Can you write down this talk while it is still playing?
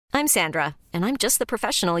I'm Sandra, and I'm just the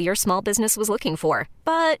professional your small business was looking for.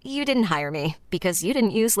 But you didn't hire me because you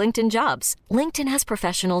didn't use LinkedIn Jobs. LinkedIn has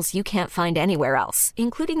professionals you can't find anywhere else,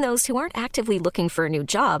 including those who aren't actively looking for a new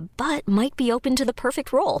job, but might be open to the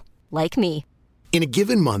perfect role, like me. In a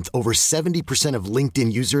given month, over 70% of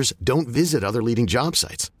LinkedIn users don't visit other leading job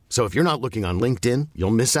sites. So if you're not looking on LinkedIn,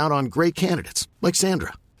 you'll miss out on great candidates like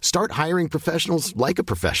Sandra. Start hiring professionals like a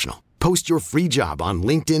professional. Post your free job on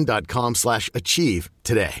linkedin.com/achieve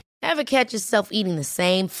today. Ever catch yourself eating the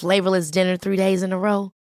same flavorless dinner 3 days in a row?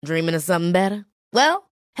 Dreaming of something better? Well,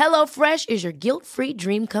 HelloFresh is your guilt-free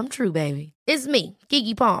dream come true, baby. It's me,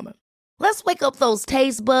 Keke Palmer. Let's wake up those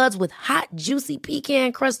taste buds with hot, juicy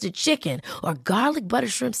pecan-crusted chicken or garlic butter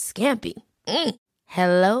shrimp scampi.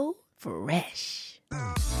 Hello Fresh.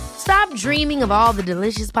 Stop dreaming of all the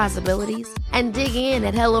delicious possibilities and dig in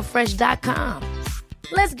at HelloFresh.com.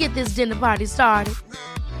 Let's get this dinner party started.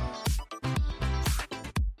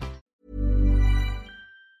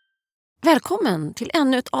 Välkommen till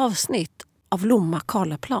ännu ett avsnitt av Lomma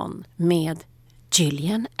Karlaplan med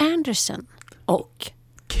Gillian Anderson och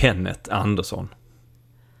Kenneth Andersson.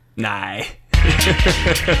 Nej.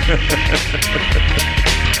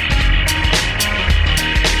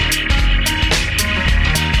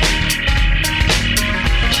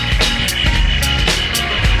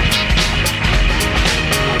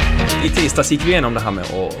 I tisdags gick vi igenom det här med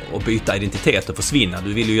att byta identitet och försvinna.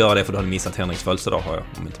 Du ville ju göra det för du hade missat Henriks födelsedag, har jag,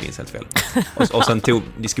 om inte minns helt fel. Och sen tog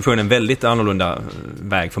diskussionen väldigt annorlunda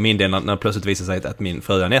väg för min del när plötsligt visade sig att min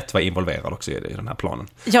fru Anette var involverad också i den här planen.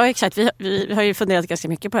 Ja, exakt. Vi har ju funderat ganska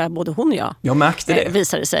mycket på det här, både hon och jag. Jag märkte det.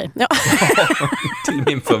 Visade det sig. Ja. Till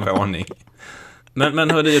min förvåning.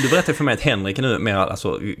 Men hörde, du berättade för mig att Henrik nu mer,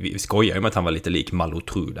 alltså, vi skojar ju med att han var lite lik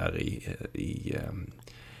Malotru där i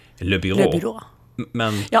Le Bureau.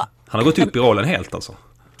 Men ja, han har gått upp i rollen helt alltså.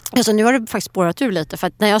 Alltså nu har det faktiskt spårat ur lite. För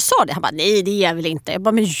att när jag sa det, han bara, nej det är väl inte. Jag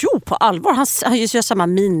bara, men jo, på allvar. Han gör samma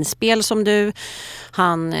minspel som du.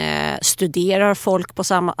 Han studerar folk på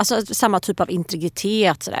samma typ av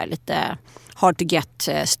integritet. Sådär, lite hard to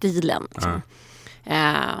get-stilen. Liksom.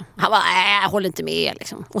 Han bara, jag håller inte med.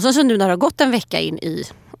 Liksom. Och så nu när det har gått en vecka in i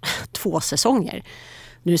 2 säsonger.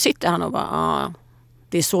 Nu sitter han och bara,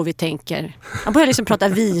 det är så vi tänker. Han börjar liksom prata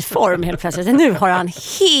vi-form helt plötsligt. Nu har han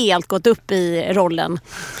helt gått upp i rollen.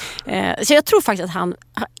 Så jag tror faktiskt att han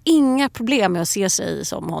har inga problem med att se sig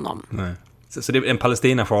som honom. Nej. Så det är en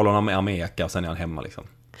Palestina-sjal med Amerika och sen är han hemma liksom?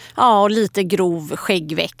 Ja, och lite grov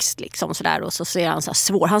skäggväxt liksom sådär. Och så ser han så här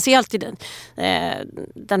svår. Han ser alltid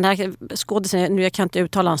den här skådespelaren, nu jag kan inte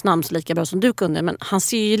uttala hans namn så lika bra som du kunde, men han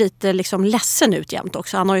ser ju lite liksom ledsen ut jämt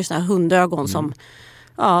också. Han har ju såna här hundögon som...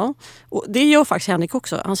 Ja, och det gör faktiskt Henrik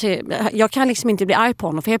också. Han säger, jag kan liksom inte bli arg på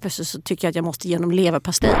honom för helt plötsligt så tycker jag att jag måste genom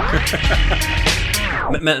leverpastej.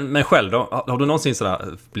 Men själv då? Har du någonsin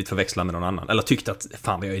sådär blivit förväxlad med någon annan? Eller tyckt att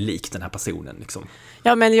fan vad jag är lik den här personen liksom?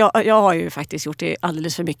 Ja, men jag har ju faktiskt gjort det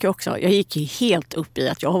alldeles för mycket också. Jag gick ju helt upp i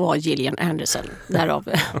att jag var Gillian Anderson, därav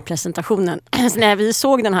presentationen. Så när vi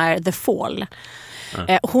såg den här The Fall,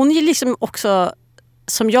 hon är liksom också...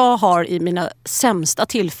 som jag har i mina sämsta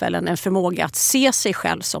tillfällen en förmåga att se sig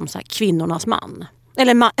själv som så här kvinnornas man.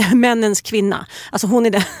 Eller männens kvinna. Alltså hon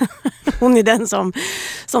är den som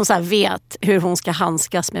så här vet hur hon ska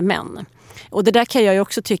handskas med män. Och det där kan jag ju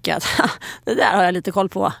också tycka att det där har jag lite koll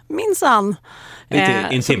på. Minsann. Lite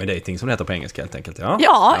intimidating som det heter på engelska helt enkelt.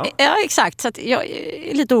 Ja, exakt. Så att jag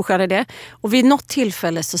är lite oskön i det. Och vid något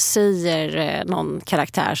tillfälle så säger någon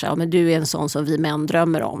karaktär så här, men du är en sån som vi män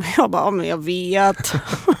drömmer om. Jag bara, men jag vet.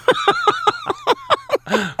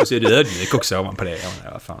 Och så är du ödmjuk också ovanpå det.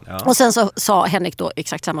 Ja, fan, ja. Och sen så sa Henrik då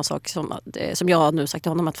exakt samma sak som jag nu sagt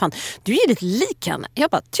till honom, att fan, du är lite lik henne. Jag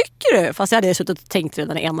bara, tycker du? Fast jag hade suttit och tänkt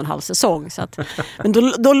redan i 1,5 säsong. Så att, men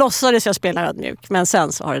då låtsades jag spela ödmjuk. Men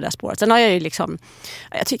sen så har det där spåret. Sen har jag ju liksom,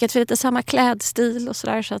 jag tycker att vi är lite samma klädstil och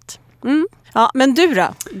sådär, så att... Ja, men du då?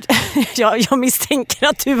 Jag misstänker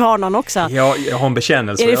att du har någon också. Ja, jag har en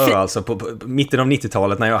bekännelse att göra. Alltså, på mitten av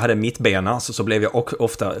 90-talet när jag hade mittbena så blev jag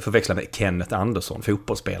ofta förväxlad med Kenneth Andersson,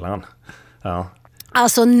 fotbollsspelaren. Ja.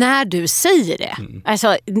 Alltså när du säger det,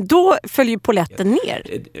 alltså, då följer ju polletten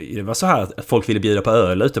ner. Det var så här att folk ville bjuda på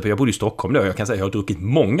öl ute, för jag bodde i Stockholm då. Jag kan säga att jag har druckit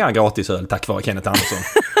många gratisöl tack vare Kenneth Andersson.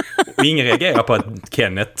 Och ingen reagerar på att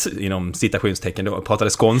Kenneth, inom citationstecken då, pratade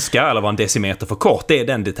skånska eller var en decimeter för kort. Det är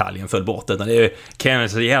den detaljen föll bort. Utan det är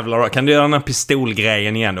Kenneth, så jävla, kan du göra den här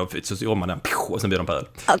pistolgrejen igen då? Så gör man den, och sen blir de på öl.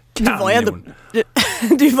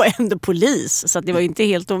 Du var ändå polis, så att det var inte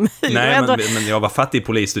helt omöjligt. Nej, men jag var fattig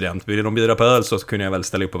polisstudent. Ville de bjuda på öl så kunde jag väl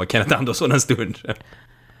ställa upp och vara Kenneth Andersson en stund.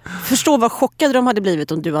 Förstå vad chockade de hade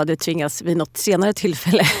blivit om du hade tvingats vid något senare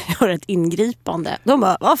tillfälle göra ett ingripande. De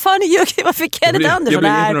bara, vad fan varför Kenneth Andersson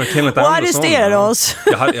här och arresterade oss?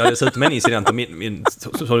 Jag hade dessutom en incident.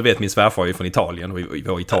 Som du vet, min svärfar är ju från Italien och vi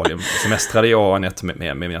var i Italien. Semestrade jag och Anette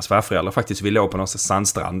med mina svärföräldrar. Faktiskt, vi låg på någon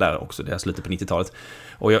sandstrand där också, det är slutet på 90-talet.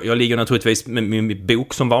 Och jag ligger naturligtvis med min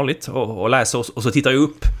bok som vanligt och läser och så tittar jag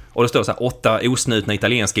upp och det står så här 8 osnutna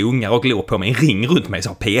italienska ungar och glor på mig en ring runt mig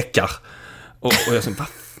så pekar. Och jag så, vad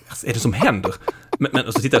är det som händer? Men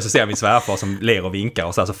och så tittar jag så ser jag min svärfar som ler och vinkar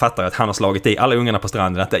och så fattar jag att han har slagit i alla ungarna på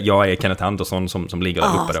stranden att jag är Kenneth Andersson som ligger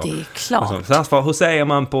där uppe då. Det är klart. Så, hur säger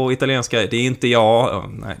man på italienska? Det är inte jag.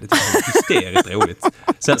 Nej, det är hysteriskt roligt.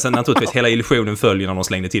 Sen naturligtvis hela illusionen följer när de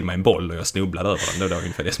slängde till mig en boll och jag snubblade över den. Det var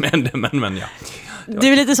ungefär det som hände, men ja. Det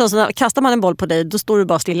är lite så att kastar man en boll på dig, då står du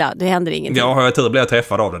bara stilla. Det händer ingenting. Ja, har jag tur blir jag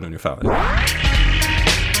träffad av den ungefär.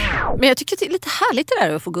 Men jag tycker att det är lite härligt det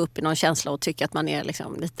där att få gå upp i någon känsla och tycka att man är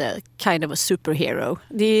liksom lite kind of a superhero.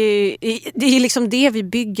 Det är liksom det vi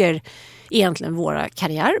bygger egentligen våra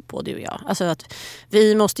karriärer på, du och jag. Alltså att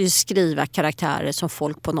vi måste ju skriva karaktärer som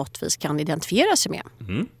folk på något vis kan identifiera sig med.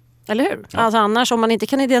 Mm. Eller hur? Ja. Alltså annars, om man inte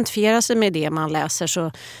kan identifiera sig med det man läser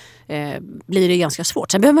så blir det ganska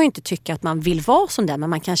svårt. Sen behöver man ju inte tycka att man vill vara som det, men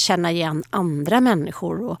man kan känna igen andra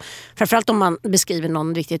människor. Och framförallt om man beskriver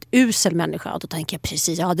någon riktigt usel människa, då tänker jag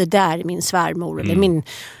precis, ja det där är min svärmor eller min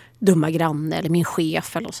dumma granne eller min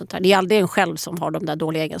chef eller sånt där. Det är aldrig en själv som har de där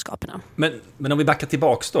dåliga egenskaperna. Men om vi backar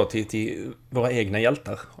tillbaks då till våra egna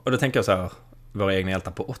hjältar. Och då tänker jag så här, våra egna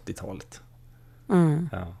hjältar på 80-talet. Mm.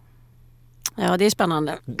 Ja, det är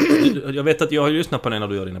spännande. Jag vet att jag har lyssnat på dig när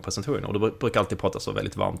du gör dina presentationer och du brukar alltid prata så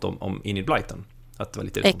väldigt varmt om Enid Blyton. Att det var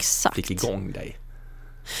lite som fick igång dig.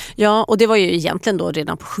 Ja, och det var ju egentligen då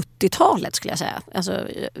redan på 70-talet skulle jag säga. Alltså,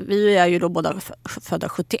 vi är ju då båda födda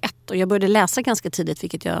 71 och jag började läsa ganska tidigt,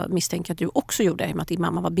 vilket jag misstänker att du också gjorde i och med att din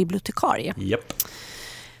mamma var bibliotekarie. Japp.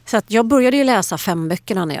 Så att jag började ju läsa 5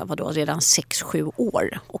 böckerna när jag var då redan 6-7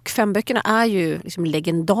 år. Och 5 böckerna är ju liksom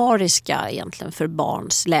legendariska egentligen för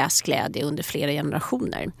barns läsglädje under flera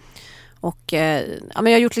generationer. Och men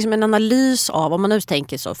jag har gjort liksom en analys av, om man nu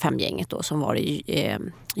tänker så 5-gänget då, som var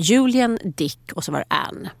Julian, Dick och så var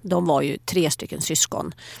Anne. De var ju 3 stycken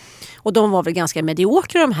syskon. Och de var väl ganska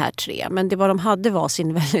mediokra de här 3, men det vad de hade var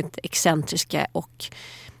sin väldigt excentriska och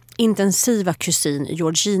intensiva kusin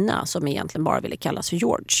Georgina som egentligen bara ville kallas för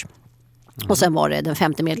George. Och sen var det den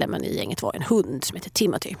 5:e medlemmen i gänget var en hund som heter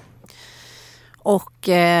Timothy. Och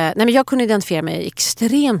men jag kunde identifiera mig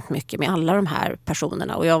extremt mycket med alla de här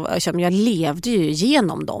personerna och jag levde ju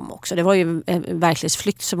genom dem också. Det var ju en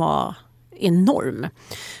verklighetsflykt som var enorm.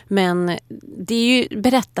 Men det är ju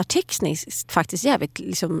berättartekniskt faktiskt jävligt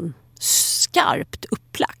liksom skarpt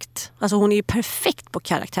upplagt. Alltså hon är ju perfekt på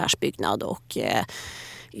karaktärsbyggnad och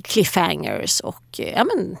cliffhangers och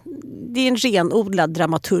det är en renodlad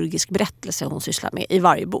dramaturgisk berättelse hon sysslar med i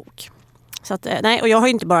varje bok. Så att, och jag har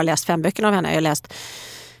inte bara läst 5 böckerna av henne, jag har läst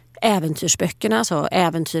äventyrsböckerna, så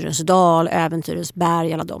Äventyrens dal, Äventyrens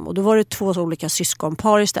berg, alla dem. Och då var det 2 olika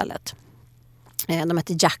syskonpar istället. De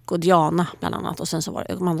hette Jack och Diana bland annat, och sen så var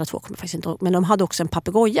det, de andra 2 kommer faktiskt inte ihåg, men de hade också en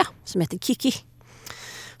papegoja som hette Kiki.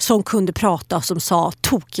 Som kunde prata och som sa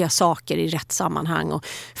tokiga saker i rätt sammanhang och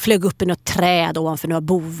flög upp i något träd ovanför några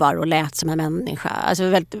bovar och lät som en människa. Alltså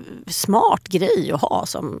en väldigt smart grej att ha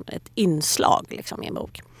som ett inslag liksom, i en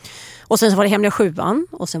bok. Och sen så var det Hemliga Sjuan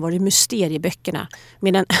och sen var det mysterieböckerna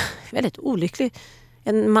med en väldigt olycklig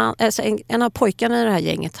en av pojkarna i det här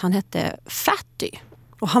gänget, han hette Fatty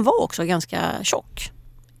och han var också ganska tjock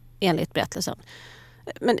enligt berättelsen.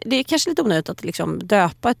 Men det är kanske lite onödigt att liksom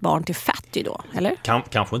döpa ett barn till Fatty då, eller?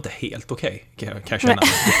 Kanske inte helt okej. Kan jag känna.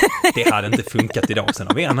 Det hade inte funkat idag. Sen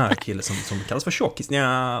har vi en här kille som kallas för tjockis.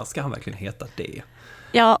 Ja, ska han verkligen heta det?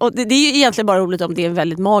 Ja, och det är ju egentligen bara roligt om det är en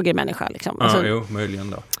väldigt mager människa. Liksom. Alltså, jo, möjligen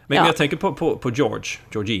då. Men jag tänker på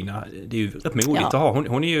Georgina. Det är ju rätt modigt att ha.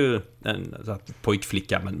 Hon är ju en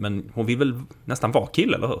pojkflicka, men hon vill väl nästan vara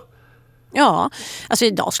kille, eller hur? Ja, alltså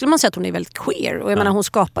idag skulle man säga att hon är väldigt queer. Och jag menar, hon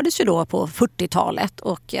skapades ju då på 40-talet.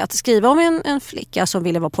 Och att skriva om en flicka som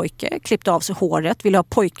ville vara pojke, klippte av sig håret, ville ha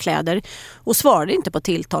pojkkläder och svarade inte på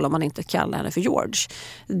tilltal om man inte kallade henne för George.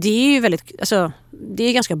 Det är ju väldigt, alltså, det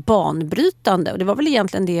är ganska banbrytande. Och det var väl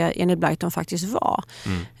egentligen det Enid Blyton faktiskt var.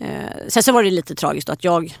 Sen så var det lite tragiskt då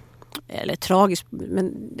att eller tragiskt,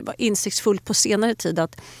 men det var insiktsfullt på senare tid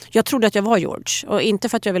att jag trodde att jag var George, och inte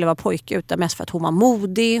för att jag ville vara pojke utan mest för att hon var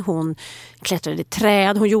modig, hon klättrade i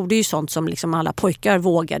träd, hon gjorde ju sånt som liksom alla pojkar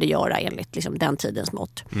vågade göra enligt liksom den tidens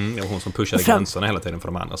mått. Och hon som pushade gränserna hela tiden för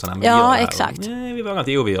de andra. Så, ja, exakt. Vi vågar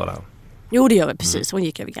inte, vi gör det här. Jo, det gör vi precis. Hon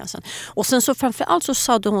gick över gränsen. Och sen så framförallt så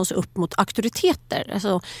sade hon sig upp mot auktoriteter.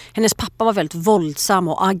 Alltså, hennes pappa var väldigt våldsam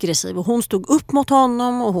och aggressiv. Och hon stod upp mot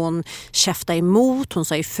honom och hon käftade emot. Hon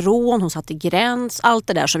sa ifrån, hon satte gräns. Allt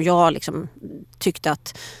det där som jag liksom tyckte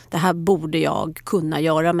att det här borde jag kunna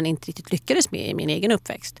göra men inte riktigt lyckades med i min egen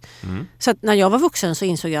uppväxt. Så att när jag var vuxen så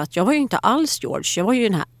insåg jag att jag var ju inte alls George. Jag var ju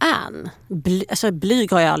den här Anne.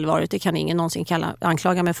 Blyg har jag aldrig varit. Det kan ingen någonsin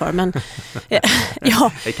anklaga mig för. Men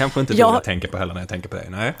ja, det kanske inte jag tänker på heller när jag tänker på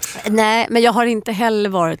det. Nej, men jag har inte heller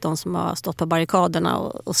varit de som har stått på barrikaderna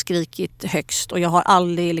och skrikit högst. Och jag har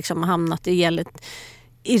aldrig liksom hamnat i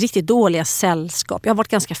riktigt dåliga sällskap. Jag har varit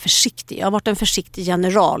ganska försiktig. Jag har varit en försiktig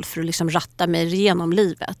general för att liksom ratta mig igenom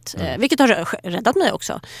livet. Vilket har räddat mig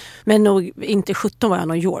också. Men nog inte 17 var jag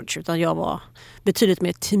någon George, utan jag var betydligt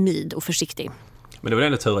mer timid och försiktig. Men det var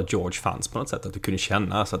ändå tur att George fanns på något sätt. Att du kunde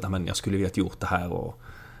känna så att jag skulle vilja ha gjort det här och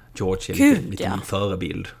George är lite min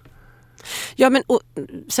förebild. Ja, men och,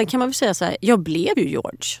 sen kan man väl säga så här, jag blev ju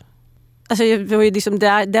George. Alltså det var ju liksom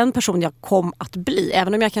den person jag kom att bli.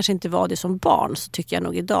 Även om jag kanske inte var det som barn så tycker jag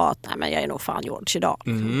nog idag att jag är nog fan George idag.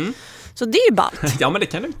 Så det är ju ballt. Ja, men det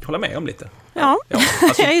kan du hålla med om lite. Ja.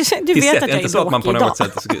 Alltså, du vet att jag är inte så att man på något idag.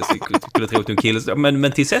 sätt skulle tro att du är en kille.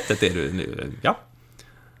 Men till sättet är du nu, ja.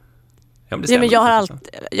 Men jag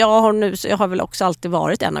har väl också alltid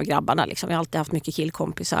varit en av grabbarna liksom. Jag har alltid haft mycket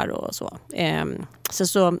killkompisar och så. Sen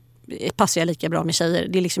så passar jag lika bra med tjejer.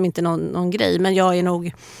 Det är liksom inte någon grej, men jag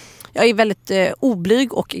är väldigt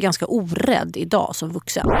oblyg och ganska orädd idag som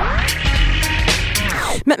vuxen.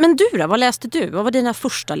 Men du då, vad läste du? Vad var dina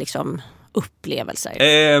första liksom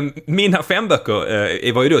upplevelser? Mina 5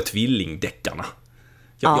 böcker var ju då tvillingdeckarna.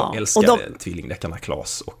 Jag älskade tvillingdeckarna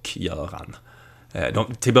Claes och Göran.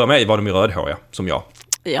 Till början med var de ju rödhåriga, som jag.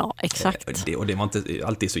 Ja, exakt. Och det var inte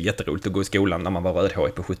alltid så jätteroligt att gå i skolan när man var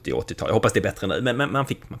rödhårig på 70- och 80-tal. Jag hoppas det är bättre nu, men man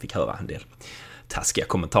fick höra en del taskiga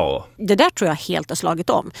kommentarer. Det där tror jag helt har slagit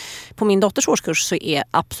om. På min dotters årskurs så är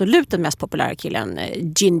absolut den mest populära killen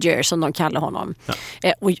Ginger, som de kallar honom.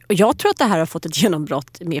 Ja. Och jag tror att det här har fått ett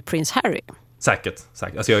genombrott med Prince Harry. Säkert.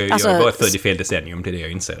 Alltså jag är bara född i fel decennium, det är det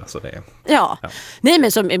jag inser. Alltså det. Ja. Nej,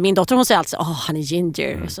 men som min dotter, hon säger alltså, han är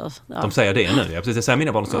Ginger. Så, ja. De säger det nu. Jag säger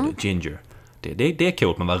mina barn så Ginger. Det är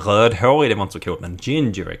coolt, men var rödhårig, det var inte så coolt. Men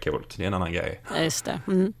Ginger är coolt, det är en annan grej. Just det.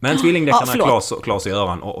 Men tvillingdeckarna Claes och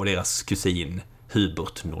Göran och deras kusin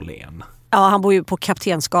Hubert Norlén. Ja, han bor ju på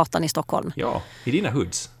Kaptensgatan i Stockholm. Ja, i dina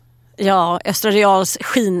hoods. Ja, Östra Reals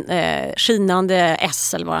skinande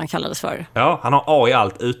S, eller vad han kallades för. Ja, han har A i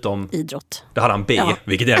allt utom idrott. Det hade han B,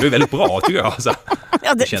 vilket är väldigt bra tycker jag. Alltså,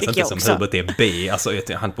 ja, det känns inte som Hubert är B. Alltså,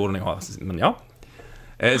 han borde nog ha, men ja.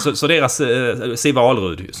 Så deras Siva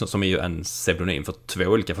Ahlrud, som är ju en pseudonym för 2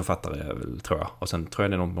 olika författare, tror jag. Och sen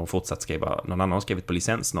tror jag att de fortsatt skriva, någon annan har skrivit på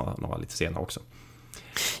licens några lite senare också.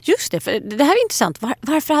 Just det, för det här är intressant.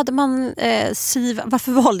 Varför hade man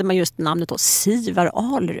varför valde man just namnet då? Sivar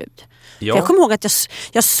Ahlrud? Ja. Jag kommer ihåg att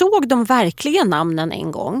jag såg de verkliga namnen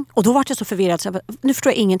en gång. Och då var jag så förvirrad så nu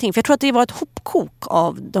förstår jag ingenting. För jag tror att det var ett hopkok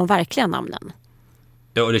av de verkliga namnen.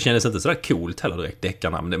 Ja, och det kändes inte sådär coolt heller direkt,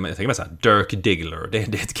 deckarnamn. Jag tänker mig såhär, Dirk Diggler, det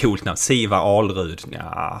är ett coolt namn. Siva Ahlrud,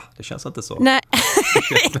 ja, det känns inte så. Nej,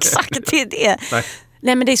 exakt, det är det.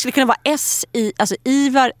 Nej, men det skulle kunna vara alltså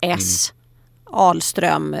Ivar S.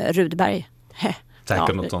 Ahlström Rudberg.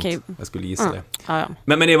 Säkert något sånt. Jag skulle gissa det. Ja.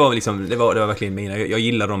 Men det var liksom, det var verkligen mina. Jag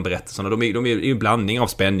gillar de berättelserna. De är ju en blandning av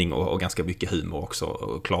spänning och ganska mycket humor också.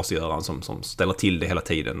 Och Claes och Göran som ställer till det hela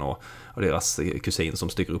tiden och deras kusin som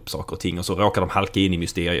stycker upp saker och ting, och så råkar de halka in i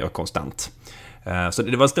mysterier konstant. Så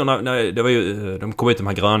det var stor, det var ju, de kom ut de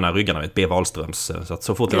här gröna ryggarna med B. Wahlströms, så att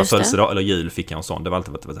så fort det var födelsedag eller jul fick jag en sån. Det var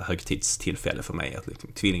alltid ett högtidstillfälle för mig, att liksom,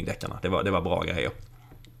 tvillingdeckarna. Det var bra grejer.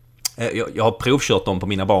 Jag har provkört dem på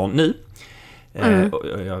mina barn nu.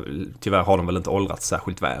 Tyvärr har de väl inte åldrats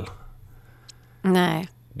särskilt väl. Nej.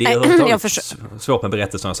 Det är svårt med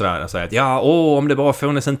berättelser och sådär. Jag säger att om det bara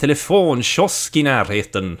funnits en telefonkiosk i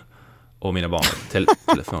närheten. Och mina barn,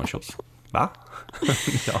 telefonkiosk. Va?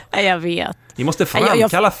 Ja. Jag vet. Ni måste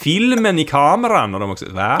framkalla filmen i kameran. Och de också,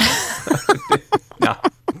 va?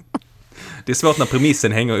 Det är svårt när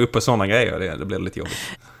premissen hänger upp på sådana grejer. Det blir lite jobbigt.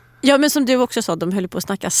 Ja, men som du också sa, de höll på att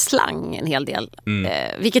snacka slang en hel del.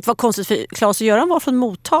 Vilket var konstigt, för Claes och Göran var från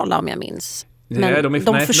Motala, om jag minns. Men de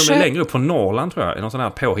är längre upp från Norrland, tror jag. I någon sån här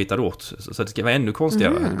påhittad ort. Så det ska vara ännu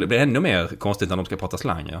konstigare. Det blir ännu mer konstigt när de ska prata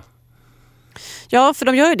slang, ja. Ja, för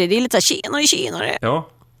de gör ju det. Det är lite så här, tjenare. Ja.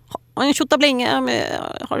 Har en tjottablinga,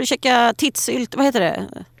 har du checkat titsylt? Vad heter det?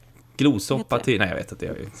 Glosoppa till... Nej, jag vet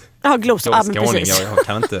inte. Ja, glosoppa, precis. Jag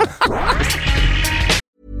kan inte...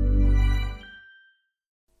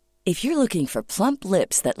 If you're looking for plump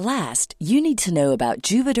lips that last, you need to know about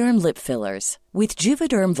Juvederm lip fillers. With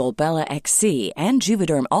Juvederm Volbella XC and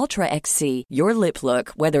Juvederm Ultra XC, your lip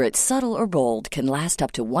look, whether it's subtle or bold, can last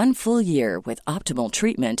up to 1 full year with optimal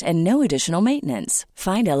treatment and no additional maintenance.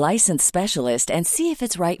 Find a licensed specialist and see if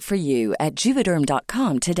it's right for you at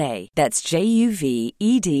Juvederm.com today. That's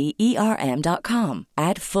JUVEDERM.com.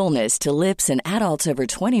 Add fullness to lips in adults over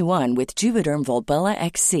 21 with Juvederm Volbella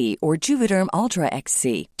XC or Juvederm Ultra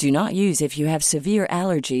XC. Do not use if you have severe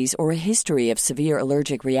allergies or a history of severe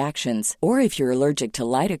allergic reactions, or if you're allergic to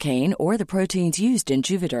lidocaine or the proteins used in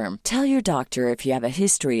Juvederm. Tell your doctor if you have a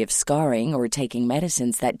history of scarring or taking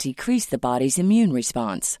medicines that decrease the body's immune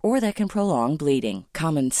response or that can prolong bleeding.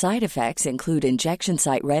 Common side effects include injection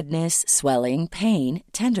site redness, swelling, pain,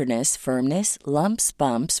 tenderness, firmness, lumps,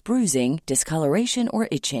 bumps, bruising, discoloration, or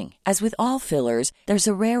itching. As with all fillers, there's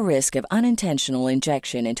a rare risk of unintentional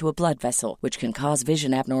injection into a blood vessel, which can cause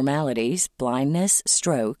vision abnormalities, blindness,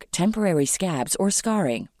 stroke, temporary scabs, or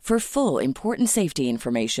scarring. For full, important safety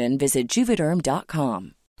information, visit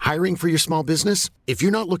Juvederm.com. Hiring for your small business? If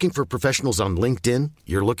you're not looking for professionals on LinkedIn,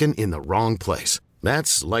 you're looking in the wrong place.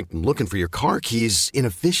 That's like looking for your car keys in a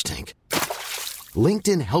fish tank.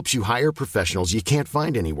 LinkedIn helps you hire professionals you can't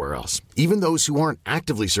find anywhere else, even those who aren't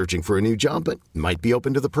actively searching for a new job but might be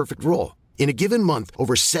open to the perfect role. In a given month,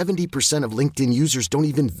 over 70% of LinkedIn users don't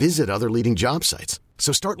even visit other leading job sites.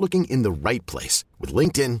 So start looking in the right place. With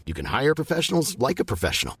LinkedIn, you can hire professionals like a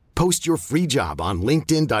professional. Post your free job on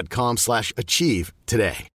linkedin.com/achieve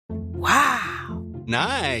today. Wow.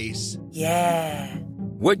 Nice. Yeah.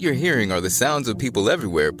 What you're hearing are the sounds of people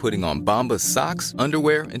everywhere putting on Bombas socks,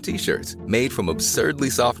 underwear, and T-shirts made from absurdly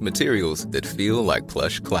soft materials that feel like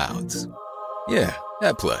plush clouds. Yeah,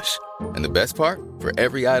 that plush. And the best part? For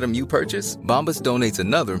every item you purchase, Bombas donates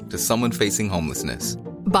another to someone facing homelessness.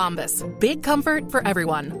 Bombas. Big comfort for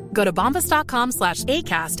everyone. Go to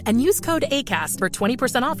bombas.com/ACAST and use code ACAST for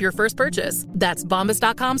 20% off your first purchase. That's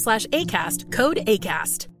bombas.com/ACAST. Code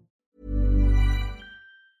ACAST.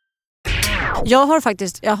 Jag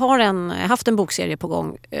har haft en bokserie på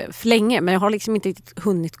gång för länge, men jag har liksom inte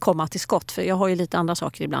hunnit komma till skott, för jag har ju lite andra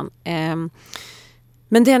saker ibland.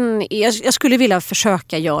 Men jag skulle vilja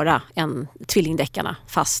försöka göra en Tvillingdeckarna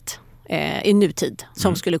fast i nutid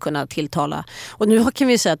som skulle kunna tilltala. Och nu kan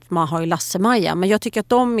vi säga att man har ju Lasse-Maja, men jag tycker att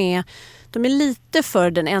de är lite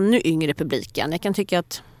för den ännu yngre publiken. Jag kan tycka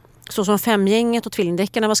att så som Femgänget och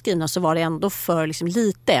Tvillingdeckarna var skrivna så var det ändå för liksom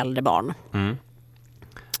lite äldre barn.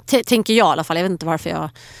 Tänker jag i alla fall. Jag vet inte varför jag...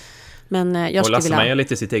 Men jag skulle vilja... Lasse-Maja är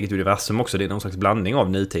lite sitt eget universum också. Det är någon slags blandning av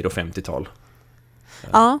nutid och 50-tal.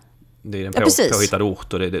 Ja. Det är en påhittad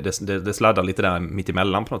ort och det sladdar lite där mitt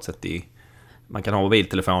emellan på något sätt. Man kan ha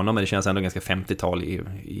mobiltelefoner, men det känns ändå ganska 50-tal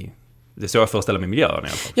i det är så jag föreställer mig miljön i alla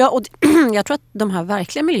fall. Ja, och jag tror att de här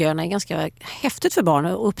verkliga miljöerna är ganska häftigt för barn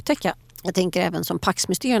att upptäcka. Jag tänker även som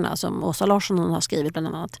Paxmysterierna som Åsa Larsson har skrivit bland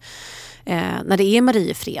annat. När det är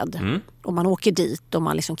Mariefred och man åker dit och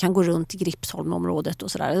man liksom kan gå runt i Gripsholmområdet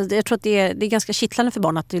och sådär. Jag tror att det är ganska kittlande för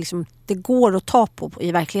barn att det går att ta på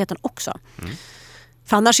i verkligheten också.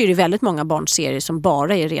 För annars är det väldigt många barnserier som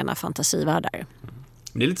bara är rena fantasivärldar.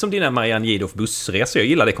 Det är lite som dina Marianne Gidorff bussresor. Jag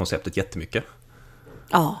gillar det konceptet jättemycket.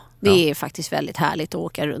 Ja, det är faktiskt väldigt härligt att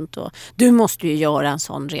åka runt. Och du måste ju göra en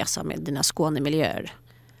sån resa med dina Skånemiljöer.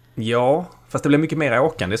 Ja, fast det blir mycket mer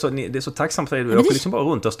åkande. Det är så tacksamt för dig. Du åker liksom bara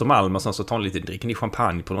runt Östermalm och sen så tar ni dricker ni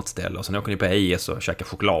champagne på något ställe och sen åker ni på ES och käkar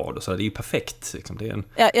choklad och så. Det är ju perfekt. Liksom.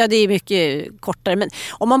 Ja, det är mycket kortare. Men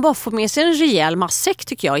om man bara får med sig en rejäl matsäck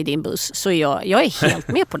tycker jag i din buss så jag är helt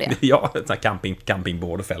med på det. Ja,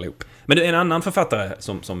 campingbord och fälla ihop. Men det är en annan författare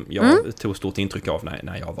som jag tog stort intryck av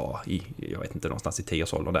när jag var jag vet inte, någonstans i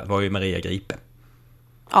 10-årsåldern där. Var ju Maria Gripe.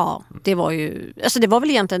 Ja, det var väl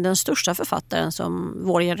egentligen den största författaren som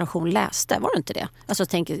vår generation läste, var det inte det? Alltså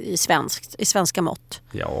tänk i svenska mått.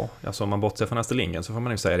 Ja, alltså om man bortser från Astrid Lindgren så får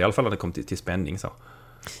man ju säga det, i alla fall när det kommer till spänning så.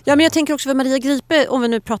 Ja, men jag tänker också för Maria Gripe, om vi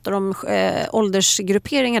nu pratar om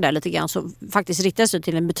åldersgrupperingar där lite grann, så faktiskt riktar sig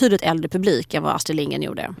till en betydligt äldre publik än vad Astrid Lindgren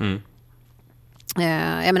gjorde.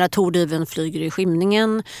 Jag menar, Tordyven flyger i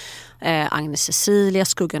skymningen, Agnes Cecilia,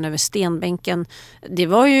 Skuggan över stenbänken. Det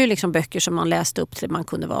var ju liksom böcker som man läste upp till man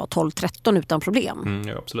kunde vara 12-13 utan problem.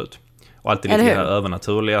 Ja, absolut. Och alltid lite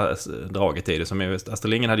övernaturliga draget i det. Som Astrid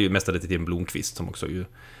Lindgren hade ju mestadels till en Blomqvist som också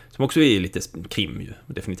är lite krim ju,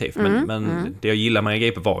 definitivt. Men det jag gillar med Maria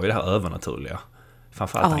Gripe var ju det här övernaturliga.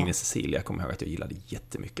 Framförallt Agnes Cecilia kommer jag ihåg att jag gillade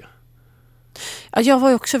jättemycket. Ja, jag var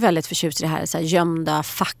ju också väldigt förtjust i det här, så här gömda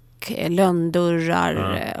fack,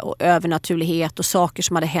 lönndörrar och övernaturlighet och saker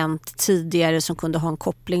som hade hänt tidigare som kunde ha en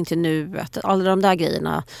koppling till nuet. Alla de där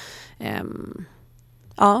grejerna.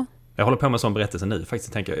 Ja, Jag håller på med en sån berättelse nu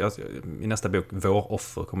faktiskt. Tänker jag, i nästa bok,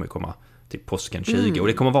 Våroffer, kommer komma till påsken 20. Och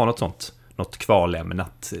det kommer vara något sånt, något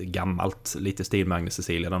kvarlämnat, gammalt, lite stil med Agnes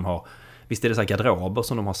Cecilia. De har, visst är det så här garderober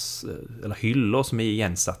som de har, eller hyllor som är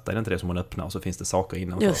igensatta, är det inte det som man öppnar och så finns det saker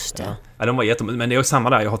innanför? Just det. Ja, de var men det är samma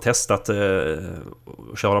där, jag har testat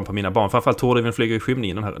att köra dem på mina barn. Framförallt Tordriven flyger i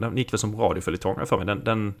skymningen, den gick väl som radioföljetong för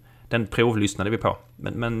mig, den provlyssnade vi på.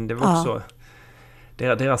 Men det var också...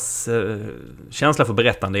 Deras känsla för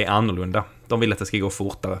berättande är annorlunda. De vill att det ska gå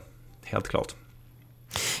fortare, helt klart.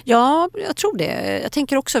 Ja, jag tror det. Jag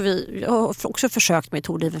tänker också, vi har också försökt med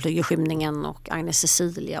Tordriven flyger i skymningen och Agnes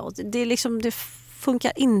Cecilia. Och det är liksom, det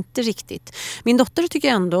funkar inte riktigt. Min dotter tycker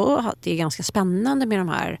ändå att det är ganska spännande med de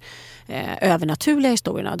här övernaturliga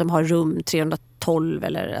historierna. De har rum 312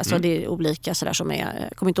 eller alltså det är olika sådär som är,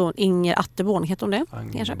 jag kommer inte ihåg, Inger Atterborn heter hon det?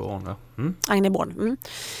 Agneborn, ja. Agneborn.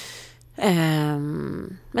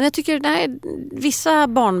 Men jag tycker vissa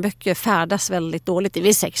barnböcker färdas väldigt dåligt. Det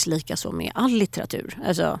är sex lika så med all litteratur.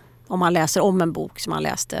 Alltså, om man läser om en bok som man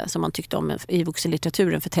läste, som man tyckte om i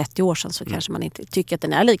vuxenlitteraturen för 30 år sedan, så kanske man inte tycker att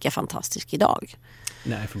den är lika fantastisk idag.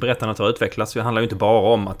 Nej, för berättandet har utvecklats. Det handlar ju inte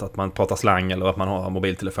bara om att man pratar slang eller att man har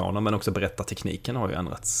mobiltelefoner, men också berättartekniken har ju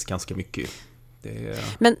ändrats ganska mycket.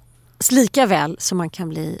 Men lika väl som man kan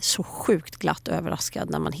bli så sjukt glatt överraskad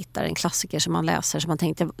när man hittar en klassiker som man läser, som man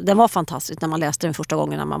tänkte, den var fantastisk när man läste den första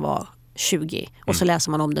gången när man var 20 och så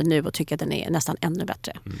läser man om den nu och tycker att den är nästan ännu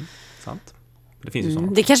bättre. Sant. Det finns ju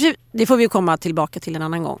sådana. Det får vi komma tillbaka till en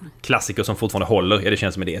annan gång. Klassiker som fortfarande håller, det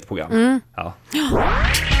känns som det är ett program. Ja.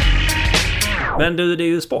 Men du, det är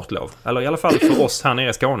ju sportlov. Eller i alla fall för oss här nere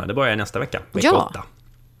i Skåne. Det börjar nästa vecka. Vecka 8.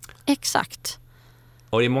 Exakt.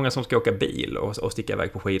 Och det är många som ska åka bil och sticka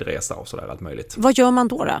iväg på skidresa och sådär, allt möjligt. Vad gör man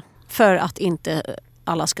då? För att inte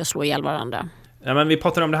alla ska slå ihjäl varandra? Ja, men vi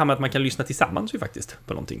pratade om det här med att man kan lyssna tillsammans ju faktiskt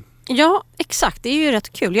på någonting. Ja, exakt. Det är ju rätt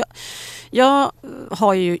kul. Jag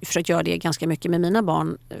har ju försökt göra det ganska mycket med mina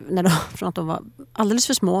barn från att de var alldeles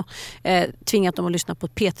för små. Tvingat dem att lyssna på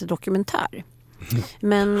ett P3-dokumentär.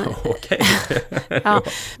 Men ja,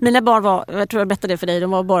 mina barn var, jag tror jag berättade det för dig,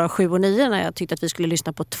 de var bara 7 och 9 när jag tyckte att vi skulle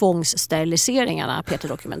lyssna på tvångssteriliseringarna,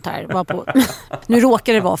 P3-dokumentär. Nu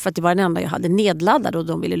råkade det vara för att det var den enda jag hade nedladdad och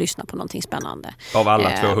de ville lyssna på någonting spännande. Av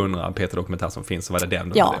alla 200 P3-dokumentärer som finns så var det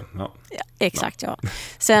den. Ja, exakt. Ja.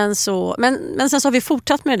 Sen så, men sen så har vi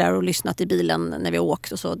fortsatt med det där och lyssnat i bilen när vi har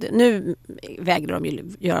åkt och så. Nu vägrar de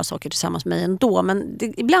ju göra saker tillsammans med mig ändå, men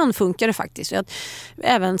ibland funkar det faktiskt.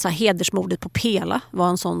 Även så här hedersmordet på Pela var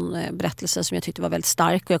en sån berättelse som jag tyckte var väldigt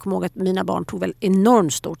stark, och jag kommer ihåg att mina barn tog väl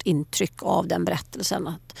enormt stort intryck av den berättelsen.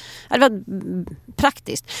 Det var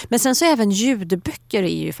praktiskt. Men sen så även ljudböcker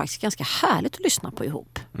är ju faktiskt ganska härligt att lyssna på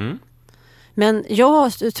ihop. Men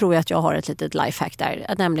jag tror att jag har ett litet lifehack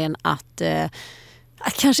där, nämligen att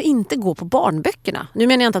kanske inte gå på barnböckerna. Nu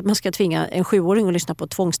menar jag inte att man ska tvinga en 7-åring att lyssna på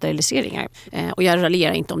tvångssteriliseringar. Och jag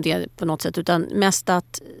raljerar inte om det på något sätt, utan mest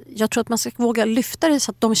att jag tror att man ska våga lyfta det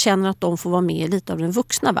så att de känner att de får vara med i lite av den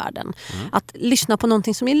vuxna världen. Att lyssna på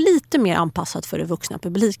någonting som är lite mer anpassat för den vuxna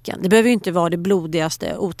publiken. Det behöver ju inte vara det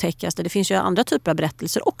blodigaste, otäckaste. Det finns ju andra typer av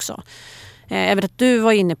berättelser också. Jag vet att du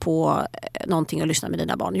var inne på någonting att lyssna med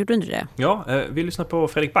dina barn. Gjorde du inte det? Ja, vi lyssnade på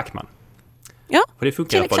Fredrik Backman. Ja, och det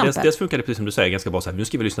funkar dels funkar det precis som du säger ganska bra så här, nu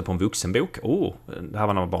ska vi lyssna på en vuxenbok. Det här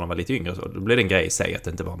var när barnen var lite yngre, så då blev det en grej i sig att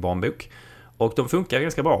det inte var en barnbok. Och de funkar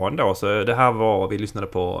ganska bra ändå, så det här var, vi lyssnade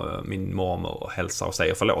på min mormor och hälsa och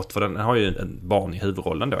säger förlåt, för den har ju en barn i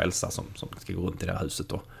huvudrollen då, Elsa, som ska gå runt i det här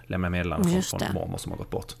huset och lämna meddelanden från mormor som har gått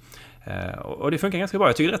bort. Och det funkar ganska bra.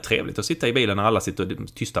 Jag tycker det är rätt trevligt att sitta i bilen när alla sitter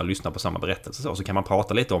tysta och lyssnar på samma berättelse, så kan man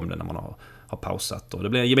prata lite om det när man har pausat, och det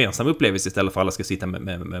blir en gemensam upplevelse istället för att alla ska sitta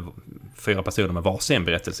med 4 personer med varsin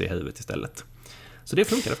berättelse i huvudet istället. Så det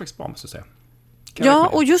funkar faktiskt bra, måste jag säga. Ja,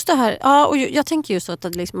 och just det här, och jag tänker just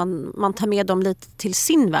att liksom man tar med dem lite till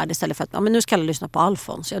sin värld istället för att men nu ska alla lyssna på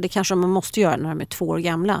Alfons. Ja, det kanske man måste göra när de är 2 år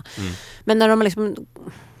gamla. Men när de har liksom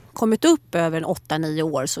kommit upp över 8-9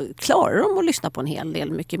 år så klarar de att lyssna på en hel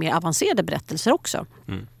del mycket mer avancerade berättelser också.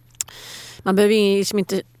 Man behöver ju liksom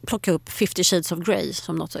inte plocka upp 50 Shades of Grey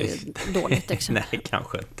som något dåligt exempel. Nej,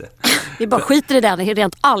 kanske inte. Vi bara skiter i det där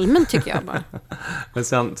rent allmänt, tycker jag bara. Men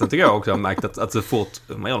sen tycker jag också att jag har märkt att så fort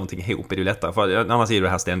man gör någonting ihop är det lättare. För annars är det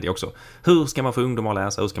här ständigt också. Hur ska man få ungdomar att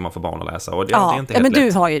läsa? Hur ska man få barn att läsa? Och det är inte helt men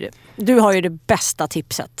lätt. Du har ju det bästa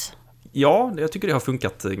tipset. Ja, jag tycker det har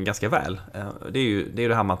funkat ganska väl. Det är ju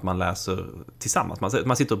det här med att man läser tillsammans.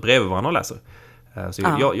 Man sitter bredvid varandra och läser. Så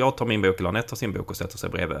jag tar min bok, eller Anette tar sin bok och sätter sig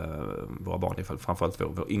bredvid våra barn, framförallt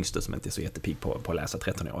vår yngste som inte är så jättepig på att läsa,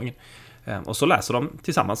 13-åringen. Och så läser de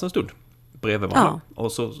tillsammans en stund bredvid varandra.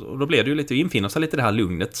 Och då blir det ju lite, infinna sig lite det här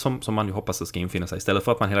lugnet som man ju hoppas ska infinna sig. Istället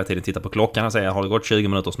för att man hela tiden tittar på klockan och säger har det gått 20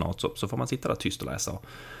 minuter snart, så får man sitta där tyst och läsa.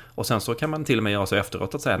 Och sen så kan man till och med göra så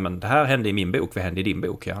efteråt att säga men det här hände i min bok, vad hände i din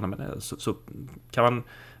bok? Ja, men så kan man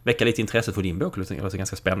väcka lite intresse för din bok, det är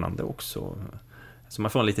ganska spännande också. Så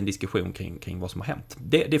man får en liten diskussion kring vad som har hänt.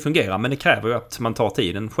 Det fungerar, men det kräver ju att man tar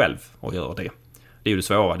tiden själv och gör det. Det är ju det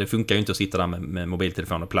svåra. Det funkar ju inte att sitta där med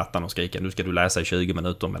mobiltelefonen och plattan och skrika nu ska du läsa i 20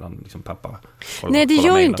 minuter medan liksom pappa Nej, det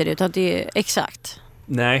gör ju inte det, utan det är exakt.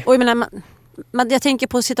 Nej. Och jag menar, jag tänker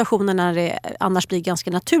på situationer när det annars blir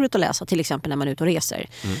ganska naturligt att läsa, till exempel när man är ute och reser.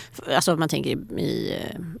 Alltså man tänker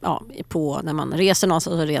på när man reser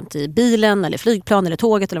någonstans, alltså rent i bilen eller flygplan eller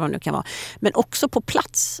tåget eller vad det nu kan vara. Men också på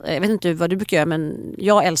plats. Jag vet inte vad du brukar göra, men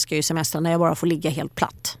jag älskar ju semestern när jag bara får ligga helt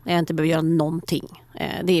platt. Jag inte behöver göra någonting.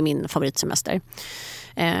 Det är min favoritsemester.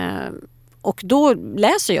 Och då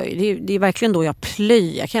läser jag ju, det är verkligen då jag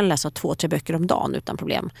plöjer. Jag kan läsa 2-3 böcker om dagen utan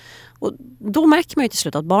problem. Och då märker man ju till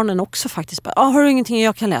slut att barnen också faktiskt bara, har du ingenting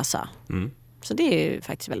jag kan läsa? Så det är ju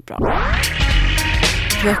faktiskt väldigt bra.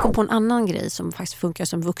 Jag kom på en annan grej som faktiskt funkar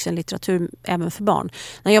som vuxenlitteratur även för barn.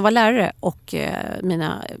 När jag var lärare och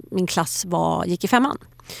min klass gick i 5:an,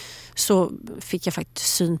 så fick jag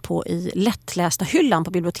faktiskt syn på i lättlästa hyllan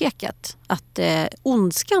på biblioteket att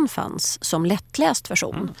Ondskan fanns som lättläst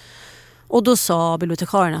version. Och då sa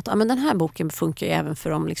bibliotekarien att men den här boken funkar ju även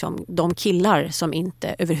för de killar som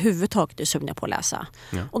inte överhuvudtaget är sugna på att läsa.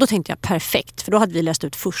 Ja. Och då tänkte jag perfekt, för då hade vi läst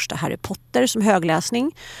ut första Harry Potter som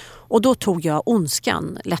högläsning. Och då tog jag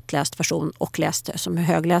Ondskan, lättläst version, och läste som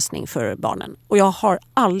högläsning för barnen. Och jag har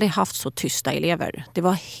aldrig haft så tysta elever. Det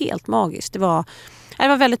var helt magiskt. Det var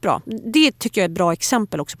väldigt bra. Det tycker jag är ett bra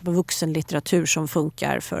exempel också på vuxenlitteratur som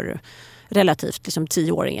funkar för relativt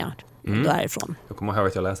 10-åringar. Därifrån. Jag kommer ihåg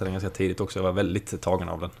att jag läste den ganska tidigt också. Jag var väldigt tagen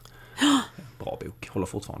av den. Bra bok, håller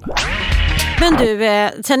fortfarande. Men du,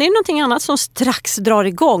 sen är det någonting annat som strax drar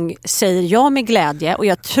igång, säger jag med glädje. Och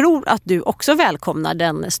jag tror att du också välkomnar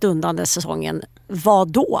den stundande säsongen. Vad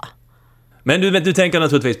då? Men du tänker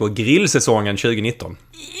naturligtvis på grillsäsongen 2019.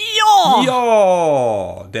 Ja!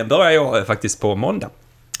 Ja! Den börjar jag faktiskt på måndag.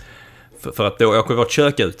 För att då åker vårt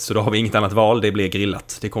kök ut, så då har vi inget annat val, det blir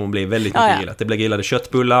grillat. Det kommer bli väldigt mycket grillat. Det blir grillade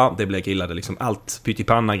köttbullar, det blir grillade allt,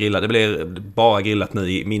 pyttipanna grillat. Det blir bara grillat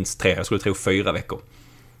nu i minst 3, jag skulle tro 4 veckor.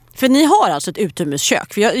 För ni har alltså ett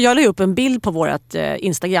utomhuskök. För jag la upp en bild på vårt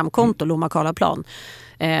Instagramkonto, Lomma Karlaplan.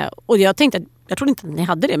 Och jag tänkte, jag trodde inte att ni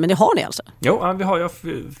hade det, men det har ni alltså? Jo, vi har.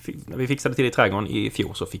 När vi fixade till i trädgården i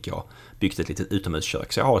fjol så fick jag byggt ett litet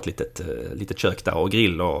utomhuskök. Så jag har ett litet kök där och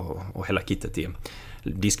grill och hela kittet i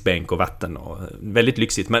diskbänk och vatten och väldigt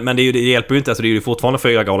lyxigt. Men det hjälper ju inte, alltså det är ju fortfarande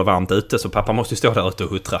 4 grader varmt ute, så pappa måste ju stå där ute och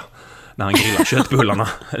huttra när han grillar köttbullarna.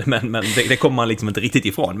 men det kommer man liksom inte riktigt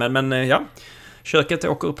ifrån. Men ja, köket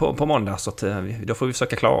åker på måndag, så att då får vi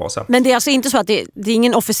försöka klara oss. Men det är alltså inte så att det är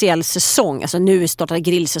ingen officiell säsong, alltså nu startar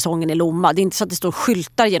grillsäsongen i Lomma. Det är inte så att det står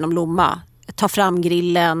skyltar genom Lomma. Ta fram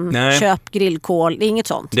grillen, köp grillkål, det är inget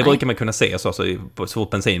sånt. Det brukar man kunna se så fort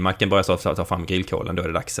bensinmacken börjar ta fram grillkålen, då är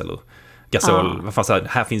det dags, eller gasol. Vad fan säger,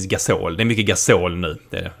 här finns gasol. Det är mycket gasol nu.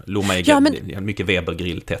 Det är Lomma är mycket Weber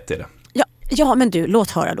grilltätt är det. Ja, men du,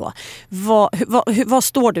 låt höra då. Vad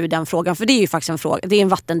står du i den frågan? För det är ju faktiskt en fråga. Det är en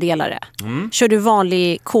vattendelare. Kör du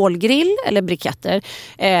vanlig kolgrill eller briketter?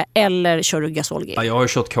 Eller kör du gasolgrill? Ja, jag har ju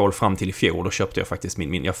kört kol fram till i fjol. Då köpte jag faktiskt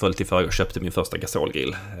jag följde till förra och köpte min första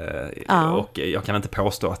gasolgrill. Och jag kan inte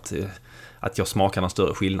påstå att jag smakar någon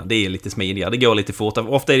större skillnad. Det är lite smidigare, det går lite fortare.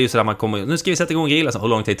 Ofta är det ju så där man kommer, nu ska vi sätta igång grillen. Hur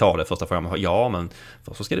lång tid tar det? Första frågan, ja, men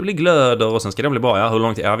först så ska det bli glöder och sen ska det bli bra. Ja, hur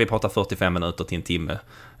lång tid? Ja, vi pratar 45 minuter till en timme.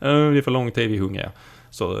 Det är för lång tid, vi är hungriga.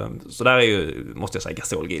 Så där är ju, måste jag säga,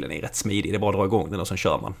 gasolgrillen är rätt smidig. Det är bara att dra igång den och sen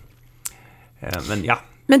kör man. Men ja.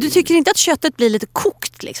 Men du tycker inte att köttet blir lite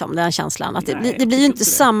kokt, liksom, den känslan? Att det blir ju inte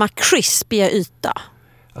samma crispiga yta.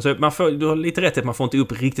 Alltså du har lite rätt att man får inte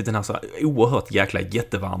upp riktigt den här så oerhört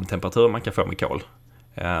jättevarm temperatur man kan få med kol.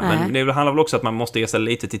 Men det handlar väl också att man måste ge sig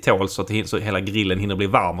lite till tål så att hela grillen hinner bli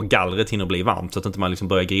varm och gallret hinner bli varmt, så att inte man liksom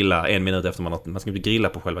börjar grilla 1 minut efter man ska inte grilla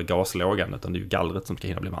på själva gaslågan, utan det är ju gallret som ska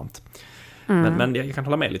hinna bli varmt. Men jag kan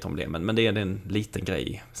hålla med lite om det, men det är en liten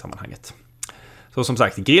grej i sammanhanget. Så som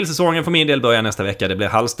sagt, grillsäsongen för min del börjar nästa vecka. Det blir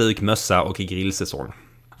halsduk, mössa och grillsäsong.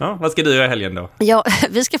 Ja, vad ska du göra i helgen då? Ja,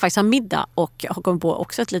 vi ska faktiskt ha middag och har kommit på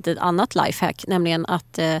också ett litet annat lifehack, nämligen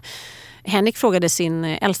att Henrik frågade sin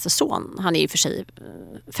äldste son, han är ju för sig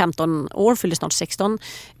 15 år, fyller snart 16,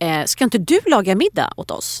 ska inte du laga middag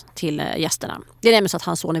åt oss till gästerna? Det är nämligen så att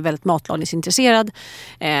hans son är väldigt matlagningsintresserad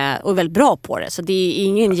och väldigt bra på det, så det är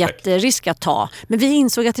ingen jätterisk att ta. Men vi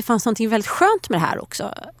insåg att det fanns något väldigt skönt med det här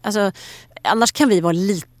också. Alltså, annars kan vi vara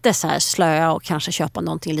lite så här slöa och kanske köpa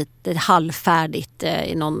någonting lite halvfärdigt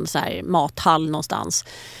i någon så här mathall någonstans.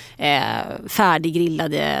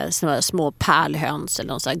 Färdiggrillade små pärlhöns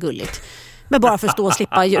eller något så här gulligt. Men bara för att stå och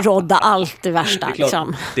slippa rodda allt det värsta.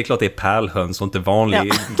 Det är klart det är pärlhöns och inte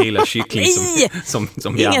vanlig grillad kyckling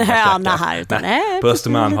som ingen höna här. Utan, på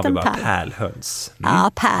Östermalm har vi bara pärlhöns.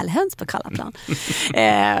 Ja, pärlhöns på Karlaplan.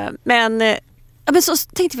 Men så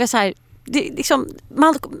tänkte vi så här,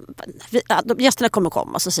 gästerna kommer att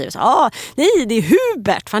komma och så säger vi så här, nej det är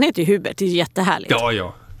Hubert, för han heter ju Hubert, det är jättehärligt.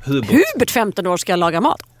 Ja. Hubert 15 år ska laga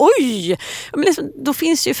mat. Oj! Men liksom, då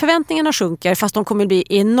finns ju förväntningarna sjunker, fast de kommer bli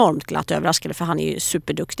enormt glatt överraskade för han är ju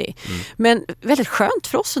superduktig. Men väldigt skönt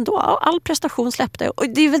för oss ändå. All prestation släppte. Och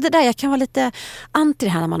det är väl det där jag kan vara lite anti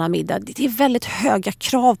det här när man har middag. Det är väldigt höga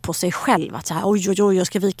krav på sig själv. Att så här, oj, jag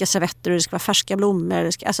ska vika servetter och det ska vara färska blommor.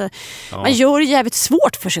 Man gör det jävligt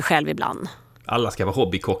svårt för sig själv ibland. Alla ska vara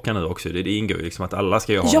hobbykockar nu också. Det ingår ju liksom att alla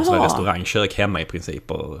ska ju ha en restaurangkök hemma i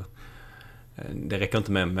princip. Och det räcker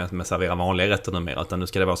inte med servera vanliga rätter numera, utan nu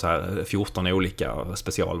ska det vara så här 14 olika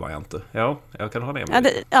specialvarianter. Ja, jag kan hålla med om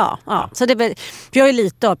det. Ja. Så jag är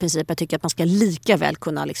lite av princip, jag tycker att man ska lika väl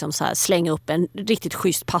kunna liksom så här slänga upp en riktigt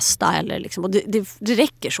schysst pasta eller liksom, och det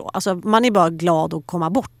räcker så. Alltså, man är bara glad att komma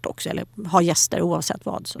bort också, eller ha gäster oavsett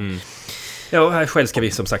vad. Så. Ja, här själv ska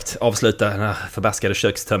vi som sagt avsluta den här förbaskade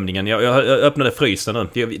kökstömningen. Jag öppnade frysen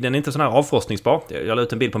nu. Den är inte sån här avfrostningsbar. Jag la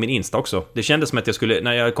ut en bild på min Insta också. Det kändes som att jag skulle,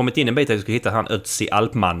 när jag kommit in en bit, att jag skulle hitta han Ötzi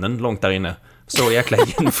Alpmannen långt där inne. Så jäkla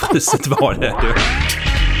igenfruset var det.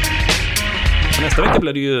 Nästa vecka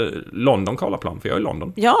blir det ju London Karlaplan, för jag är i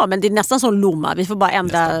London. Ja, men det är nästan som Lomma. Vi får bara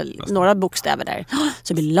ändra några bokstäver där.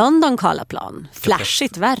 Så det blir London Karlaplan.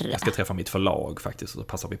 Flashigt värre. Jag ska träffa mitt förlag faktiskt, och så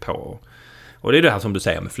passar vi på. Och det är det här som du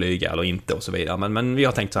säger med flyga eller inte och så vidare. Men vi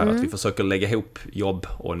har tänkt så här att vi försöker lägga ihop jobb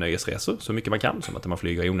och nöjesresor så mycket man kan, som att man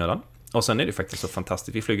flyger i onödan. Och sen är det faktiskt så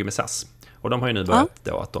fantastiskt. Vi flyger med SAS. Och de har ju nu börjat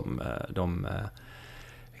då att de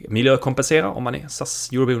miljökompenserar. Om man är SAS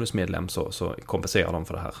Eurobonus-medlem så kompenserar de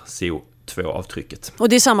för det här CO2-avtrycket. Och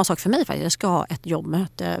det är samma sak för mig faktiskt. Jag ska ha ett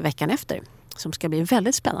jobbmöte veckan efter som ska bli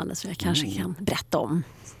väldigt spännande, så jag kanske kan berätta om.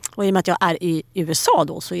 Och i och med att jag är i USA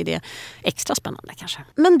då, så är det extra spännande kanske.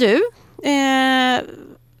 Men du,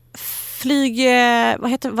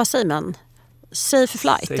 vad säger man? Safe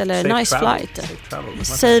flight eller nice flight?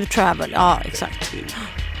 Safe travel, ja exakt.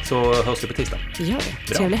 Så hörs vi på tisdag. Det gör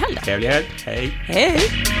det. Trevlig helg. Trevlig helg. Hej. Hej.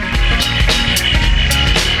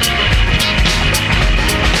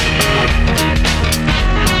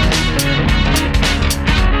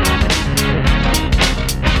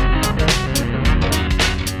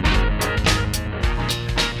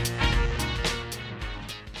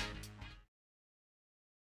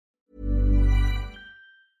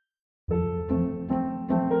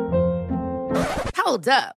 Hold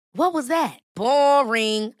up. What was that?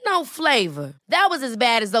 Boring. No flavor. That was as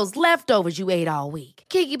bad as those leftovers you ate all week.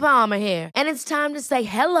 Keke Palmer here, and it's time to say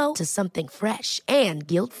hello to something fresh and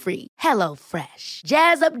guilt-free. Hello Fresh.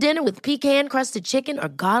 Jazz up dinner with pecan-crusted chicken or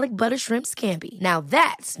garlic butter shrimp scampi. Now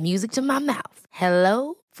that's music to my mouth.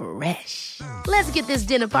 Hello Fresh. Let's get this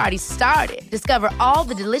dinner party started. Discover all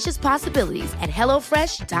the delicious possibilities at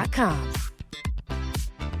hellofresh.com.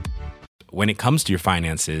 When it comes to your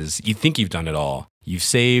finances, you think you've done it all. You've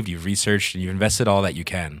saved, you've researched, and you've invested all that you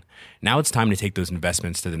can. Now it's time to take those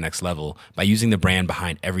investments to the next level by using the brand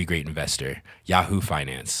behind every great investor, Yahoo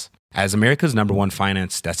Finance. As America's #1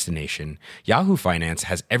 finance destination, Yahoo Finance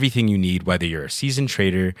has everything you need, whether you're a seasoned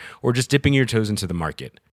trader or just dipping your toes into the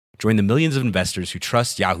market. Join the millions of investors who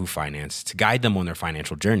trust Yahoo Finance to guide them on their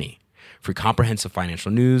financial journey. For comprehensive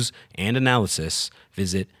financial news and analysis,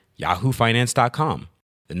 visit yahoofinance.com.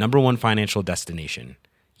 The #1 financial destination,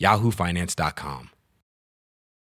 yahoofinance.com.